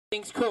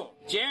Things cool.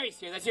 Jerry's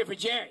here. Let's hear it for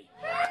Jerry.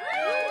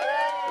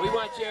 We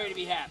want Jerry to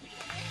be happy.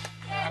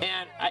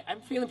 And I'm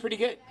feeling pretty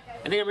good.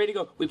 I think I'm ready to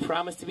go. We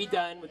promised to be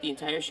done with the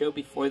entire show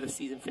before the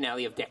season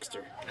finale of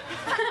Dexter.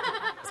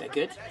 Is that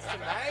good?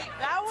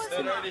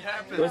 That already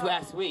happened. It was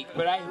last week,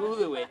 but I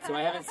Hulu it, so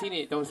I haven't seen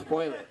it. Don't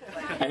spoil it.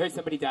 I heard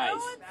somebody dies. No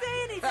one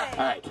say anything.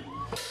 All right.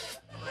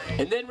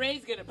 And then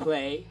Ray's going to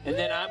play, and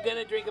then I'm going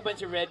to drink a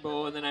bunch of Red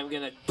Bull, and then I'm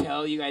going to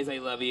tell you guys I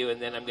love you,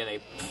 and then I'm going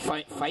to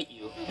fight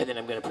you, and then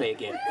I'm going to play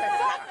again.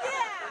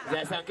 Does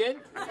that sound good?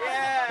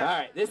 Yeah. All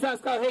right. This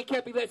song's called Hey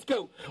Kepi, Let's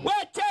Go. 1,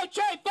 2,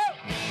 3, 4.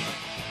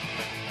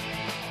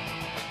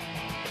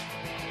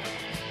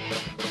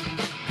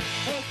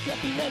 Hey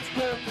Kepi, let's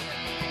go.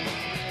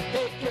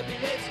 Hey Kepi,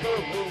 let's go.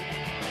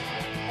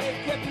 Hey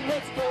Kepi,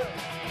 let's go.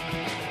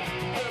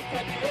 Hey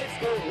Kepi, let's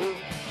go.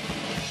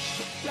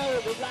 Go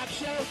to the rock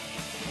show.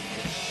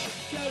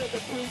 Go to the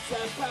pizza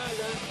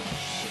parlor.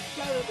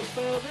 Go to the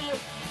ballroom.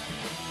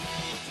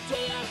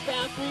 Today I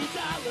found $3.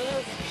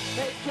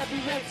 Hey Kepi,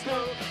 let's go.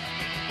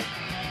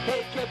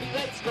 Hey Kepi,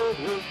 let's go.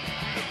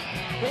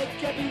 Hey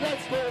Kepi,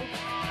 let's go.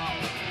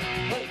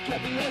 Hey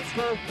Kepi, let's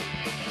go.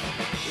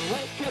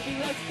 Hey Kepi,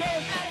 let's go.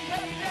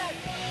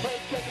 Hey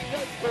Kepi,